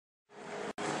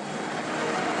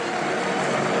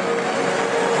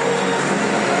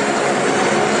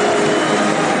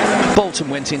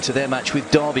Bolton went into their match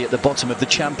with Derby at the bottom of the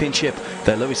Championship,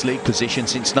 their lowest league position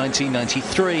since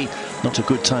 1993. Not a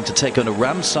good time to take on a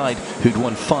Rams side who'd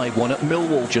won 5-1 at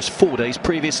Millwall just 4 days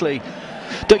previously.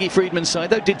 Dougie Freedman's side,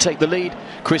 though, did take the lead.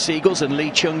 Chris Eagles and Lee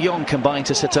Chung-yong combined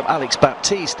to set up Alex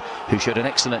Baptiste, who showed an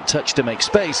excellent touch to make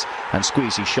space and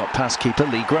squeeze his shot past keeper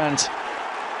Lee Grant.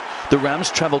 The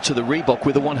Rams travelled to the Reebok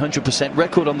with a 100%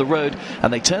 record on the road,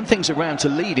 and they turned things around to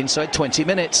lead inside 20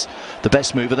 minutes. The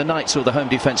best move of the night saw the home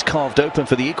defence carved open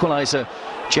for the equaliser.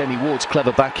 Jamie Ward's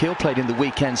clever backheel played in the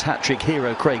weekend's hat-trick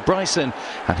hero Craig Bryson,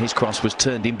 and his cross was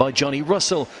turned in by Johnny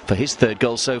Russell for his third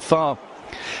goal so far.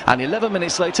 And 11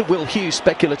 minutes later, Will Hughes'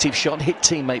 speculative shot hit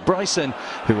teammate Bryson,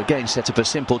 who again set up a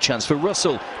simple chance for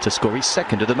Russell to score his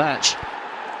second of the match.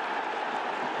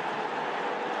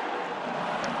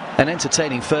 An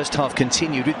entertaining first half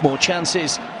continued with more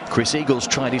chances. Chris Eagles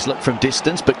tried his luck from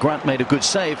distance, but Grant made a good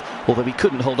save, although he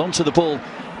couldn't hold on to the ball.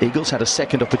 Eagles had a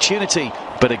second opportunity,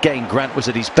 but again Grant was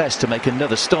at his best to make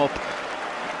another stop.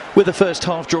 With the first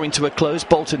half drawing to a close,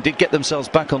 Bolton did get themselves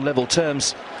back on level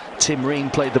terms. Tim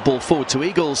Reen played the ball forward to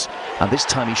Eagles, and this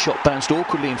time his shot bounced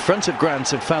awkwardly in front of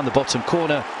Grant and found the bottom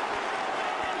corner.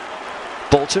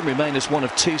 Bolton remain as one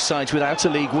of two sides without a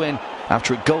league win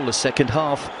after a goalless second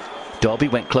half. Derby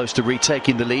went close to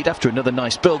retaking the lead after another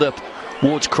nice build-up.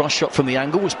 Ward's cross shot from the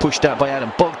angle was pushed out by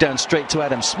Adam Bogdan straight to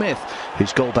Adam Smith,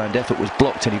 whose goal-bound effort was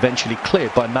blocked and eventually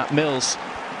cleared by Matt Mills.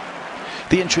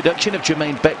 The introduction of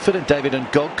Jermaine Beckford and David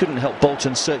Ngog couldn't help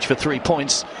Bolton search for 3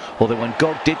 points, although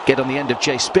Ngog did get on the end of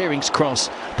Jay Spearing's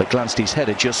cross, but glanced his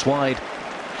header just wide.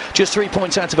 Just 3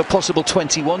 points out of a possible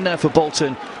 21 now for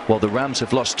Bolton, while the Rams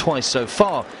have lost twice so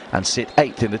far and sit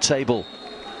 8th in the table.